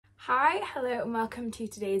Hi, hello and welcome to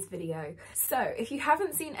today's video. So if you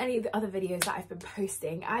haven't seen any of the other videos that I've been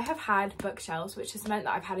posting, I have had bookshelves, which has meant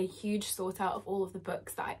that I've had a huge sort out of all of the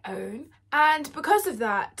books that I own. And because of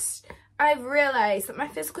that, I've realised that my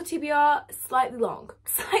physical TBR is slightly long,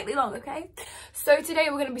 okay? So today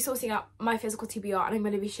we're going to be sorting out my physical TBR and I'm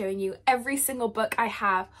going to be showing you every single book I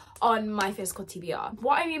have on my physical TBR.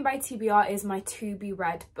 What I mean by TBR is my to be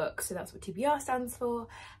read book, so that's what TBR stands for,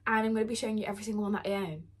 and I'm going to be showing you every single one that I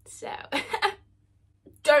own. So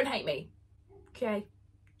don't hate me, okay?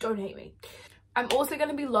 Don't hate me. I'm also going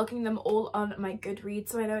to be logging them all on my Goodreads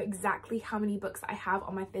so I know exactly how many books I have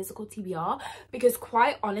on my physical TBR, because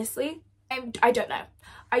quite honestly, I don't know.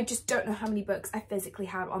 I just don't know how many books I physically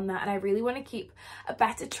have on there, and I really want to keep a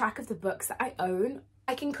better track of the books that I own.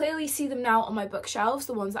 I can clearly see them now on my bookshelves,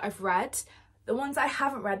 the ones that I've read. The ones I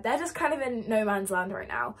haven't read, they're just kind of in no man's land right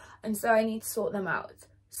now, and so I need to sort them out.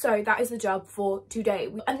 So that is the job for today.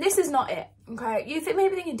 And this is not it, okay? You think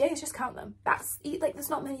maybe thinking days, just count them. That's, like, there's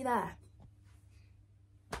not many there.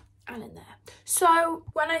 And in there. So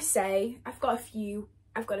when I say I've got a few,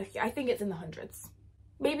 I think it's in the hundreds.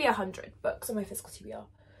 Maybe 100 books on my physical TBR.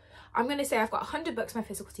 I'm going to say I've got 100 books on my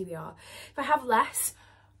physical TBR. If I have less,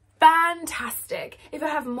 fantastic. If I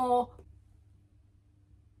have more,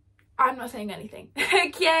 I'm not saying anything.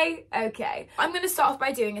 Okay? I'm going to start off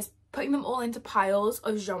by doing is putting them all into piles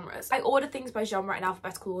of genres. I order things by genre in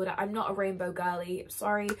alphabetical order. I'm not a rainbow girly,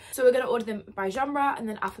 sorry. So we're going to order them by genre and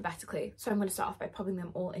then alphabetically. So I'm going to start off by popping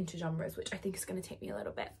them all into genres, which I think is going to take me a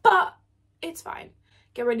little bit, but it's fine.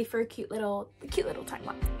 Get ready for a cute little time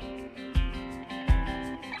lapse.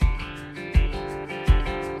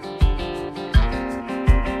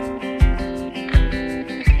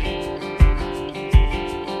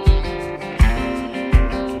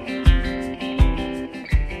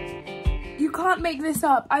 You can't make this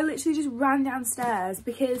up. I literally just ran downstairs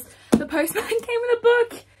because the postman came with a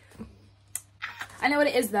book. I know what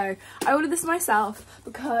it is though. I ordered this myself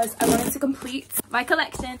because I wanted to complete my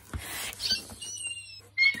collection.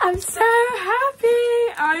 I'm so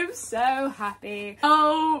happy.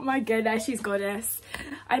 Oh my goodness, she's goddess.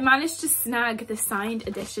 I managed to snag the signed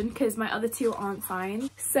edition because my other two aren't signed.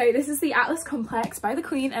 So this is the Atlas Complex by the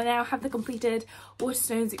Queen, and I now have the completed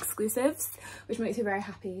Waterstones exclusives, which makes me very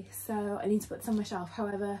happy. So I need to put some on my shelf.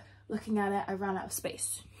 However, looking at it, I ran out of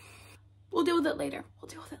space. We'll deal with it later.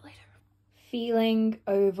 Feeling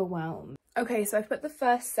overwhelmed. Okay, so I've put the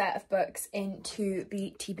first set of books into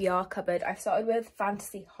the TBR cupboard. I've started with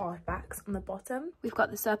fantasy hardbacks on the bottom. We've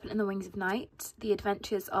got The Serpent and the Wings of Night, The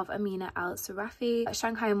Adventures of Amina al-Sarafi,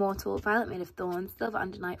 Shanghai Immortal, Violet Made of Thorns, Silver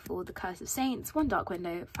Under Nightfall, The Curse of Saints, One Dark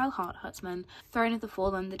Window, Foul Heart Huntsman, Throne of the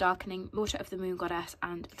Fallen, The Darkening, Water of the Moon Goddess,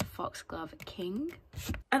 and The Foxglove King.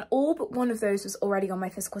 And all but one of those was already on my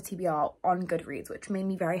physical TBR on Goodreads, which made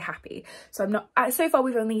me very happy. So so far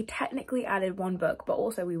we've only technically added one book, but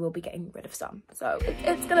also we will be getting rid of some. So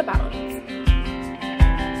it's gonna balance.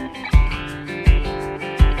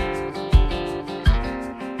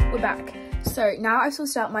 We're back. So now I've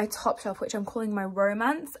sorted out my top shelf, which I'm calling my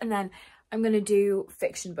romance, and then I'm gonna do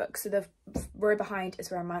fiction books. So the row behind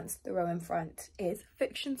is romance, the row in front is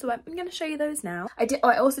fiction. So I'm gonna show you those now.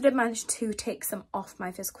 I also did manage to take some off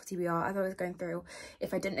my physical TBR as I was going through.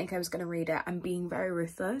 If I didn't think I was gonna read it, I'm being very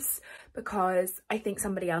ruthless because I think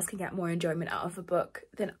somebody else can get more enjoyment out of a book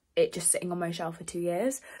than it just sitting on my shelf for 2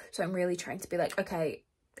 years. So I'm really trying to be like, okay,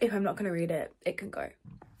 if I'm not gonna read it, it can go.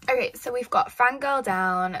 Okay, so we've got Fangirl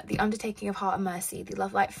Down, The Undertaking of Heart and Mercy, the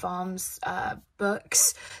Love Light Farms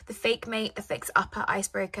books, The Fake Mate, The Fix Upper,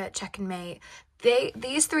 Icebreaker, Check and Mate.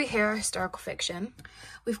 These three here are historical fiction.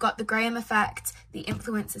 We've got The Graham Effect, the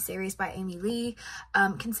Influencer series by Amy Lee,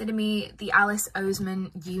 Consider Me, the Alice Oseman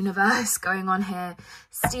universe going on here,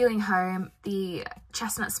 Stealing Home, the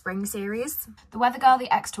Chestnut Spring series, The Weather Girl,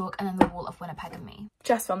 the X-Talk, and then The Wall of Winnipeg and Me.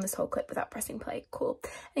 Just filmed this whole clip without pressing play, cool.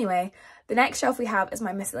 Anyway, the next shelf we have is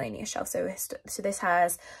my miscellaneous shelf. So this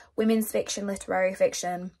has women's fiction, literary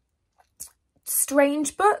fiction,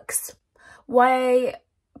 strange books, YA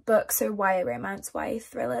books, so YA romance, YA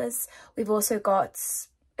thrillers. We've also got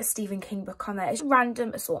a Stephen King book on there. It's a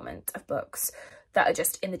random assortment of books that are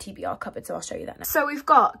just in the TBR cupboard, so I'll show you that now. So we've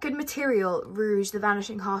got Good Material, Rouge, The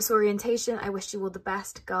Vanishing Heart, Orientation, I Wish You All the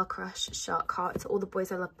Best, Girl Crush, Shark Heart, To All the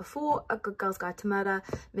Boys I Loved Before, A Good Girl's Guide to Murder,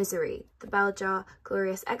 Misery, The Bell Jar,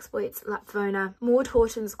 Glorious Exploits, Lapvona, Maud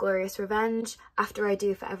Horton's Glorious Revenge, After I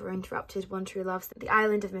Do, Forever Interrupted, One True Love, The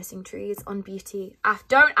Island of Missing Trees, On Beauty,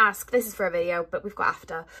 Don't Ask, this is for a video, but we've got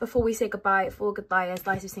After, Before We Say Goodbye, For Good Liars,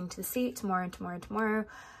 Lies We Sing to the Sea, Tomorrow and Tomorrow and Tomorrow,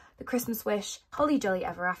 The Christmas Wish, Holly Jolly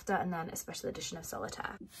Ever After, and then a special edition of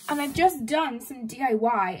Solitaire. And I've just done some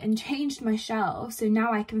DIY and changed my shelves, so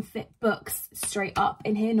now I can fit books straight up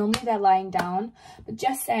in here. Normally they're lying down, but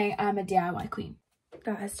just saying, I'm a DIY queen.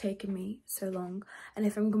 That has taken me so long, and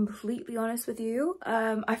if I'm completely honest with you,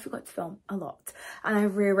 I forgot to film a lot and I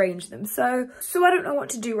rearranged them, so I don't know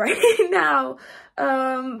what to do right now,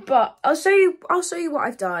 but I'll show you what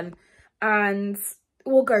I've done, and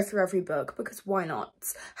we'll go through every book because why not.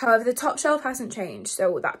 However, the top shelf hasn't changed,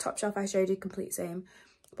 so that top shelf I showed you, complete same,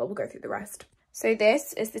 but we'll go through the rest. So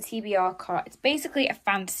this is the TBR cart. It's basically a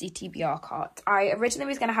fantasy TBR cart. I originally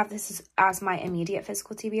was going to have this as my immediate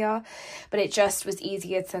physical TBR, but it just was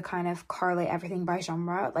easier to kind of correlate everything by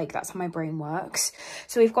genre. Like, that's how my brain works.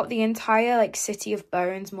 So we've got the entire, like, City of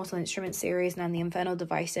Bones, Mortal Instruments series, and then the Infernal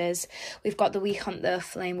Devices. We've got the We Hunt the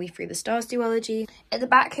Flame, We Free the Stars duology. At the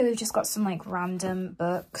back here, we've just got some, like, random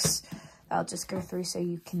books. I'll just go through so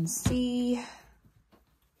you can see.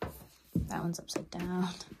 That one's upside down.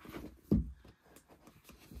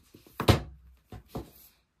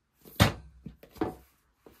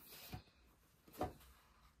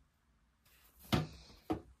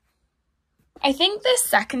 I think this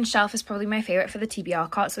second shelf is probably my favourite for the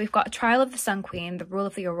TBR cart. So we've got A Trial of the Sun Queen, The Rule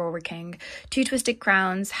of the Aurora King, Two Twisted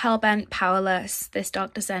Crowns, Hellbent, Powerless, This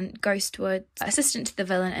Dark Descent, Ghostwood, Assistant to the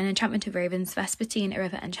Villain, An Enchantment of Ravens, Vespertine, A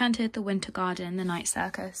River Enchanted, The Winter Garden, The Night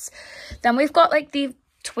Circus. Then we've got like the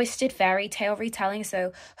Twisted Fairy Tale retelling,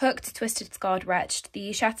 so Hooked, Twisted, Scarred, Wretched,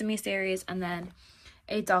 the Shatter Me series, and then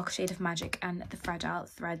A Dark Shade of Magic and The Fragile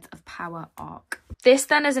Threads of Power arc. This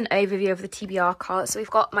then is an overview of the TBR cart. So we've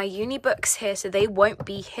got my uni books here, so they won't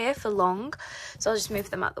be here for long. So I'll just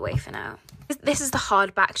move them out the way for now. This is the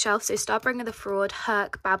hardback shelf. So Starbringer the Fraud,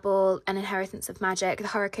 Herc, Babel, An Inheritance of Magic, The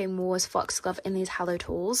Hurricane Wars, Foxglove, In These Hallowed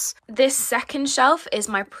Halls. This second shelf is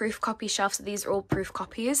my proof copy shelf. So these are all proof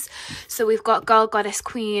copies. So we've got Girl, Goddess,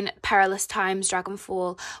 Queen, Perilous Times,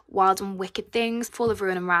 Dragonfall, Wild and Wicked Things, Fall of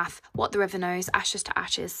Ruin and Wrath, What the River Knows, Ashes to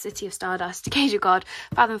Ashes, City of Stardust, Cage of God,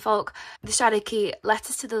 Fathom Folk, The Shadow Key,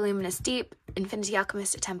 Letters to the Luminous Deep, Infinity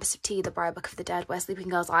Alchemist, A Tempest of Tea, The Briar Book of the Dead, Where Sleeping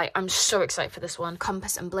Girls Lie. I'm so excited for this one.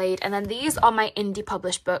 Compass and Blade. And then these are my indie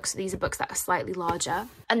published books. So these are books that are slightly larger.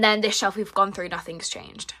 And then this shelf we've gone through, nothing's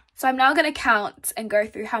changed. So I'm now going to count and go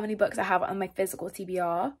through how many books I have on my physical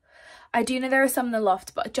TBR. I do know there are some in the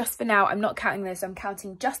loft, but just for now, I'm not counting those. I'm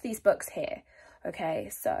counting just these books here. Okay,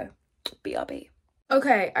 so BRB.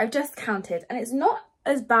 Okay, I've just counted and it's not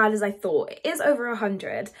as bad as I thought. It is over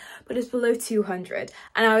 100, but it's below 200,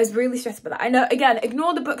 and I was really stressed about that. I know, again,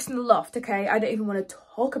 ignore the books in the loft, okay? I don't even want to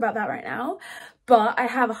talk about that right now, but I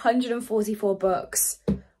have 144 books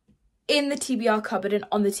in the TBR cupboard and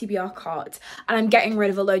on the TBR cart, and I'm getting rid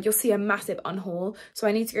of a load. You'll see a massive unhaul, so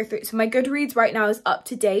I need to go through it. So my Goodreads right now is up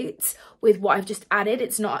to date with what I've just added.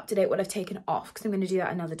 It's not up to date what I've taken off, because I'm going to do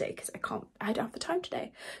that another day because I don't have the time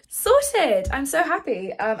today. Sorted! I'm so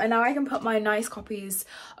happy. And now I can put my nice copies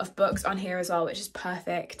of books on here as well, which is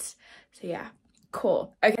perfect. So yeah.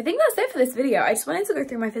 Cool. Okay, I think that's it for this video. I just wanted to go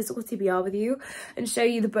through my physical TBR with you and show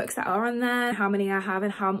you the books that are on there, how many I have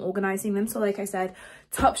and how I'm organising them. So like I said,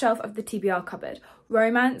 top shelf of the TBR cupboard,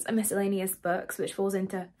 romance and miscellaneous books, which falls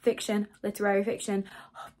into fiction, literary fiction,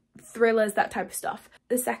 thrillers, that type of stuff.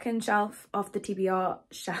 The second shelf of the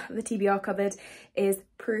TBR cupboard is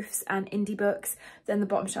proofs and indie books. Then the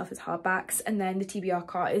bottom shelf is hardbacks, and then the TBR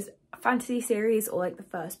cart is fantasy series, or like the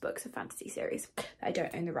first books of fantasy series that I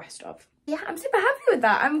don't own the rest of. Yeah, I'm super happy with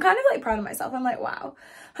that. I'm kind of like proud of myself. I'm like, wow,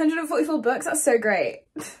 144 books, that's so great.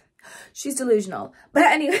 She's delusional. But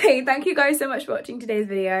anyway, thank you guys so much for watching today's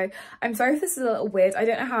video. I'm sorry if this is a little weird. I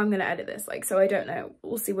don't know how I'm gonna edit this, like, so I don't know.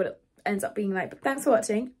 We'll see what it ends up being like, but thanks for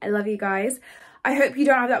watching. I love you guys. I hope you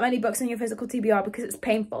don't have that many books on your physical TBR because it's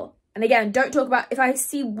painful. And again, don't talk about, if I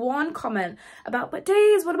see one comment about, but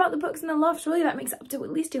Days, what about the books in the loft? Surely that makes it up to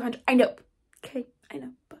at least 200. I know. Okay, I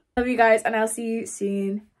know. But love you guys, and I'll see you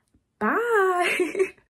soon. Bye.